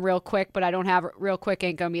something down real quick, but I don't have real quick,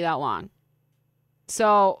 ain't going to be that long.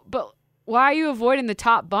 So, but why are you avoiding the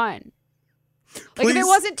top bun? Like, if it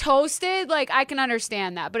wasn't toasted, like, I can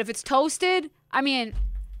understand that. But if it's toasted, I mean,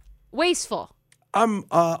 wasteful. I'm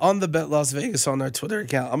on the Bet Las Vegas on our Twitter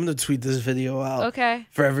account. I'm going to tweet this video out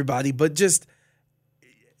for everybody. But just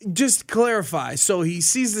clarify. So he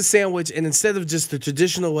sees the sandwich, and instead of just the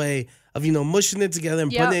traditional way of, mushing it together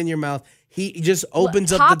and putting it in your mouth, he just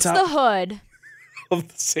opens up the top. Pops the hood. Of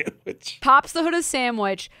the sandwich. Pops the hood of the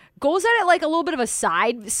sandwich. Goes at it like a little bit of a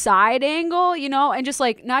side angle, and just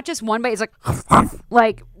like not just one bite. It's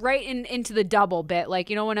like right into the double bit. Like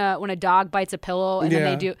when a dog bites a pillow and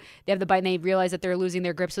then they have the bite and they realize that they're losing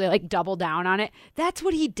their grip, so they like double down on it. That's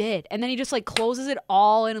what he did, and then he just like closes it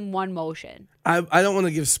all in one motion. I don't want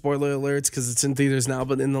to give spoiler alerts because it's in theaters now,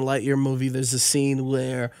 but in the Lightyear movie, there's a scene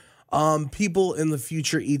where people in the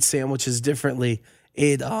future eat sandwiches differently.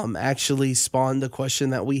 It actually spawned a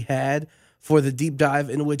question that we had for the deep dive,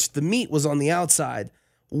 in which the meat was on the outside.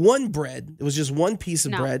 One bread, it was just one piece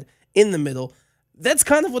of bread in the middle. That's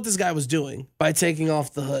kind of what this guy was doing by taking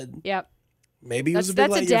off the hood. Yep. Maybe he was a big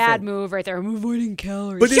That's a dad move right there. I'm avoiding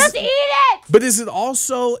calories. But just eat it! But is it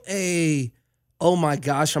also oh my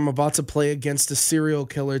gosh, I'm about to play against a serial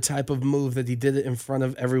killer type of move that he did it in front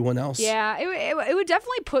of everyone else? Yeah, it would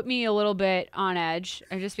definitely put me a little bit on edge.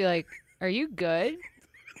 I'd just be like, are you good?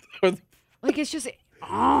 Like, it's just,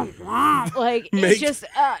 like it's just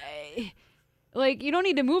like you don't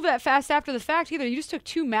need to move that fast after the fact either. You just took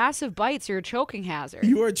 2 massive bites. You're a choking hazard.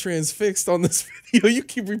 You are transfixed on this video. You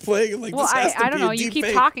keep replaying it like this has to I don't be know. a You deep keep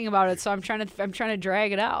fake. talking about it, so I'm trying to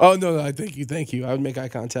drag it out. Oh no, thank you. I would make eye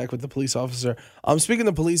contact with the police officer. Speaking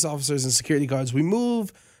of police officers and security guards, we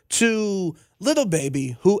move to Little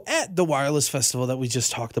Baby, who at the Wireless Festival that we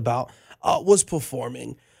just talked about was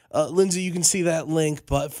performing. Lindsay, you can see that link,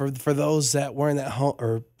 but for those that weren't at home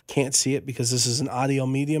or can't see it because this is an audio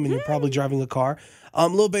medium and you're probably driving a car,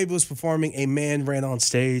 Lil Baby was performing. A man ran on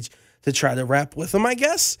stage to try to rap with him, I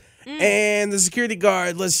guess. And the security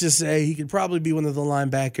guard, let's just say he could probably be one of the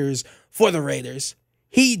linebackers for the Raiders.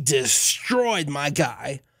 He destroyed my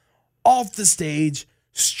guy off the stage,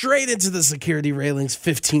 straight into the security railings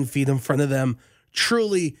 15 feet in front of them.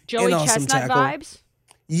 Truly Joey an awesome Chestnut tackle. vibes?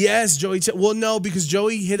 Yes, Joey. Well, no, because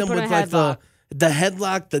Joey hit him with like the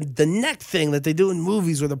headlock, the neck thing that they do in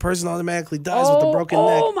movies where the person automatically dies with a broken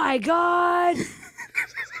neck. Oh my God.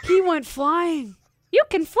 He went flying. You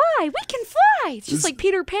can fly. We can fly. It's just like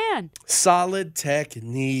Peter Pan. Solid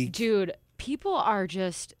technique. Dude, people are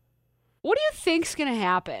just... What do you think's going to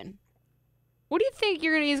happen? What do you think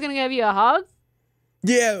he's going to give you a hug?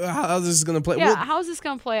 Yeah, how's this going to play? Yeah, well, how's this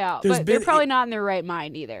going to play out? there's But they're been- probably not in their right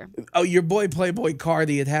mind either. Oh, your boy Playboy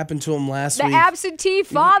Cardi, it happened to him last The week. absentee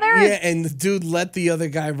father? Yeah, and the dude let the other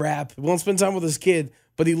guy rap. He won't spend time with his kid,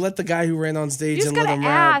 but he let the guy who ran on stage and let him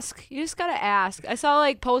rap. You just gotta ask. I saw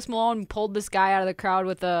like Post Malone pulled this guy out of the crowd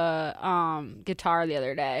with a guitar the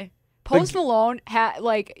other day. Post Malone had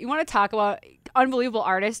you want to talk about unbelievable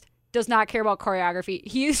artist, does not care about choreography.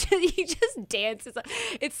 He just dances.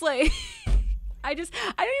 It's like I don't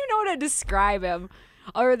even know how to describe him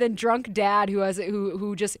other than drunk dad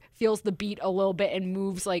who just feels the beat a little bit and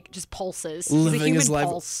moves just pulses. He's a Living human his life.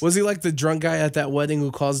 pulse. Was he like the drunk guy at that wedding who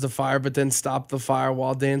caused the fire but then stopped the fire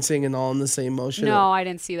while dancing and all in the same motion? No, I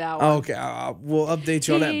didn't see that one. Okay, we'll update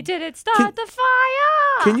you on that. He didn't start the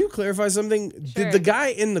fire. Can you clarify something? Sure. Did the guy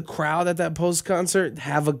in the crowd at that Post concert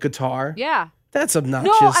have a guitar? Yeah. That's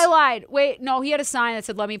obnoxious. No, I lied. Wait, no, he had a sign that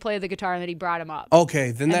said "Let me play the guitar," and then he brought him up.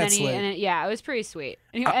 Okay, then And that's then lit. yeah, it was pretty sweet.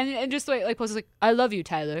 And and just was like, "I love you,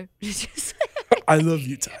 Tyler." Just- I love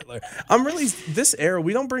you, Tyler. I'm really this era.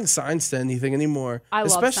 We don't bring signs to anything anymore. I love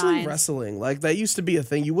especially signs. wrestling. Like that used to be a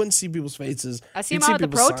thing. You wouldn't see people's faces. I see You'd him out at the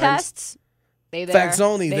people's signs. protests. They there. Facts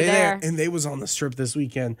only. They They there, there. and they was on the strip this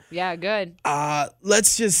weekend. Yeah, good.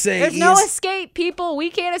 Let's just say There's no escape, people. We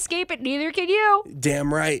can't escape it. Neither can you.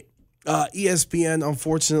 Damn right. ESPN,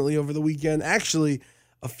 unfortunately, over the weekend, actually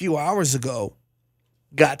a few hours ago,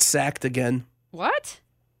 got sacked again. What?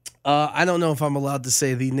 I don't know if I'm allowed to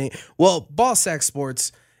say the name. Well, Ball Sack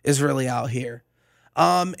Sports is really out here.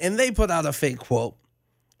 And they put out a fake quote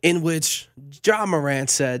in which Ja Morant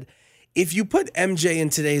said, if you put MJ in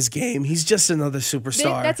today's game, he's just another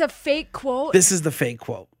superstar. That's a fake quote? This is the fake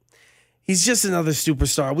quote. He's just another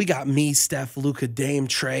superstar. We got me, Steph, Luka, Dame,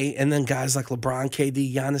 Trey, and then guys like LeBron,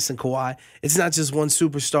 KD, Giannis, and Kawhi. It's not just one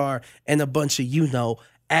superstar and a bunch of,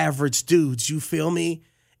 average dudes. You feel me?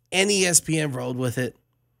 And ESPN rolled with it.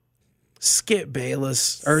 Skip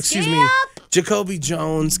Bayless, Jacoby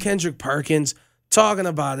Jones, Kendrick Perkins, talking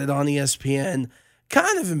about it on ESPN.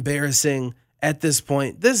 Kind of embarrassing at this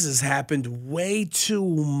point. This has happened way too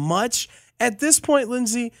much. At this point,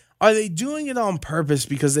 Lindsay, are they doing it on purpose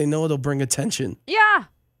because they know it'll bring attention? Yeah.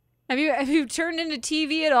 Have you turned into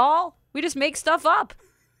TV at all? We just make stuff up.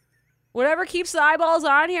 Whatever keeps the eyeballs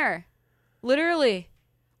on here. Literally.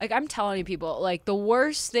 I'm telling you people, the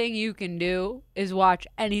worst thing you can do is watch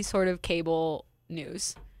any sort of cable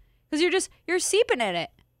news. Because you're seeping in it.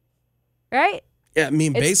 Right? Yeah,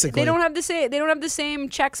 basically. They don't have the same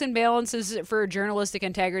checks and balances for journalistic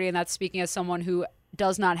integrity, and that's speaking as someone who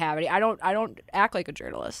does not have it. I don't act like a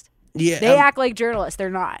journalist. Yeah, they act like journalists. They're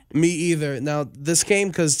not. Me either. Now, this came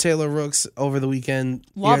because Taylor Rooks over the weekend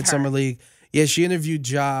Love here at her. Summer League. Yeah, she interviewed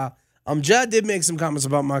Ja. Ja did make some comments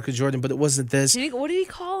about Michael Jordan, but it wasn't this. What did he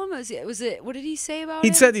call him? Was it? What did he say about He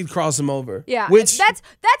him? said he'd cross him over. Yeah, which that's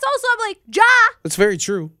also I'm like Ja. That's very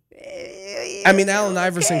true. I mean, Allen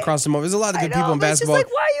Iverson crossed him over. There's a lot of good people in basketball. It's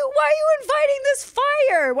just why are you inviting this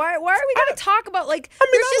fire? Why are we going to talk about I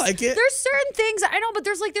like it. There's certain things I know, but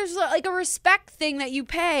there's a respect thing that you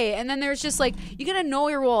pay, and then there's just you gotta know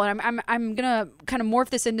your role. And I'm gonna kind of morph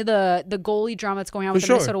this into the goalie drama that's going on with the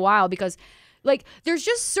Minnesota Wild because. There's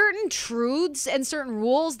just certain truths and certain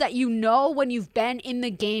rules that when you've been in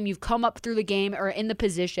the game, you've come up through the game or in the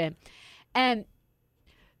position. And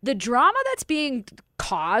the drama that's being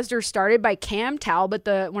caused or started by Cam Talbot,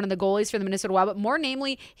 one of the goalies for the Minnesota Wild, but more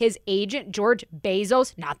namely his agent, George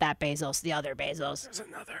Bezos, not that Bezos, the other Bezos. There's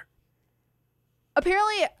another.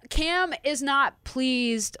 apparently Cam is not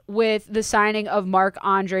pleased with the signing of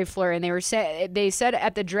Marc-Andre Fleury, and they said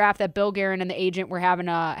at the draft that Bill Guerin and the agent were having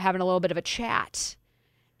a little bit of a chat,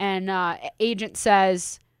 and agent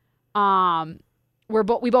says, we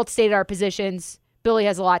both stated our positions. Billy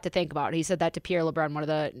has a lot to think about. He said that to Pierre LeBrun, one of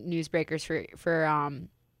the newsbreakers for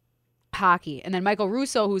hockey, and then Michael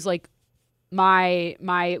Russo, who's like my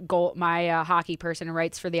hockey person and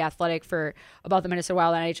writes for The Athletic about the Minnesota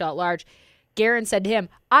Wild and NHL at large. Guerin said to him,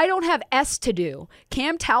 I don't have S to do.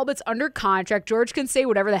 Cam Talbot's under contract. George can say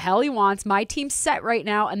whatever the hell he wants. My team's set right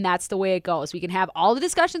now, and that's the way it goes. We can have all the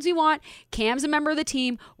discussions we want. Cam's a member of the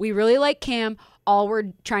team. We really like Cam. All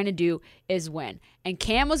we're trying to do is win. And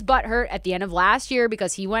Cam was butthurt at the end of last year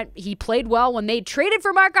because he played well when they traded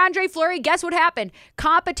for Marc-Andre Fleury. Guess what happened?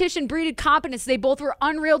 Competition breeded competence. They both were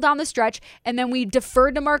unreal down the stretch, and then we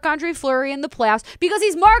deferred to Marc-Andre Fleury in the playoffs because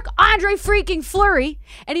he's Marc-Andre freaking Fleury,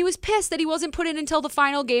 and he was pissed that he wasn't put in until the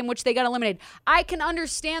final game, which they got eliminated. I can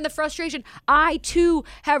understand the frustration. I, too,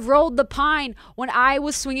 have rolled the pine when I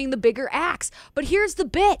was swinging the bigger axe. But here's the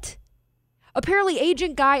bit. Apparently,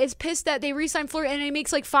 agent guy is pissed that they re-signed Fleury and he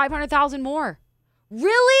makes like $500,000 more.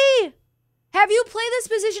 Really? Have you played this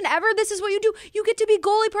position ever? This is what you do. You get to be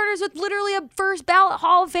goalie partners with literally a first ballot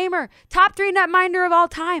Hall of Famer, top 3 netminder of all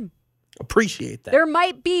time. Appreciate that. There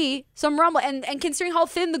might be some rumble, and considering how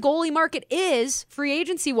thin the goalie market is, free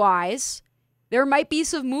agency wise, there might be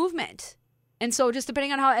some movement. And so just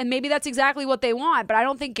depending on how, and maybe that's exactly what they want, but I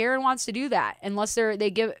don't think Guerin wants to do that unless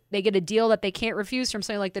they get a deal that they can't refuse from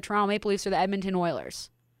something like the Toronto Maple Leafs or the Edmonton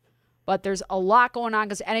Oilers. But there's a lot going on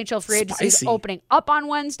because NHL free agency is opening up on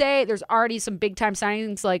Wednesday. There's already some big-time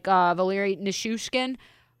signings like Valeri Nichushkin.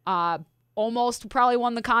 Almost probably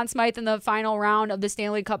won the Conn Smythe in the final round of the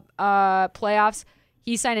Stanley Cup playoffs.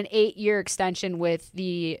 He signed an 8-year extension with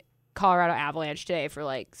the Colorado Avalanche today for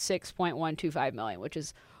like $6.125 million, which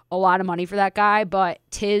is a lot of money for that guy, but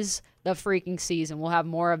 'tis the freaking season. We'll have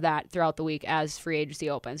more of that throughout the week as free agency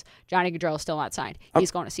opens. Johnny Gaudreau is still not signed.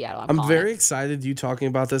 He's going to Seattle. I'm very excited you talking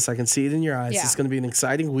about this. I can see it in your eyes. Yeah. It's going to be an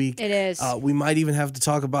exciting week. It is. We might even have to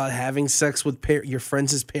talk about having sex with your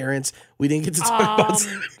friends' parents. We didn't get to talk about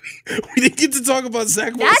we didn't get to talk about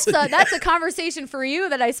Zach Wilson. That's a conversation for you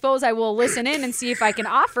that I suppose I will listen in and see if I can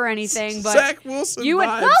offer anything. But Zach Wilson. You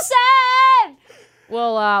and Wilson.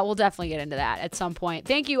 We'll definitely get into that at some point.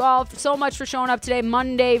 Thank you all so much for showing up today.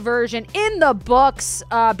 Monday version in the books.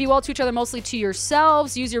 Be well to each other, mostly to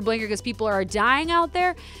yourselves. Use your blinker because people are dying out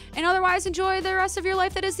there. And otherwise, enjoy the rest of your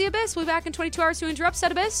life that is the Abyss. We'll be back in 22 hours to interrupt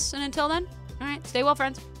said Abyss. And until then, all right, stay well,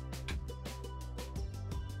 friends.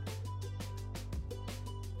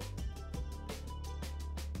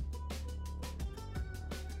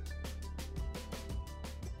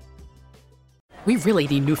 We really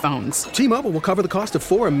need new phones. T-Mobile will cover the cost of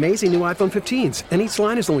 4 amazing new iPhone 15s, and each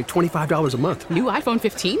line is only $25 a month. New iPhone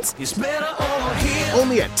 15s? It's better over here.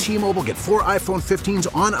 Only at T-Mobile, get 4 iPhone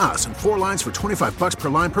 15s on us and 4 lines for $25 per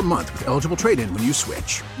line per month with eligible trade-in when you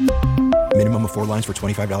switch. Minimum of 4 lines for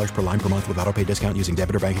 $25 per line per month with autopay discount using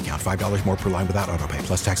debit or bank account. $5 more per line without autopay,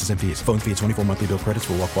 plus taxes and fees. Phone fee at 24 monthly bill credits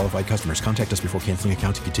for well-qualified customers. Contact us before canceling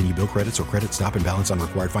account to continue bill credits or credit stop and balance on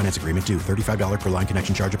required finance agreement due. $35 per line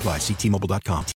connection charge applies. See T-Mobile.com.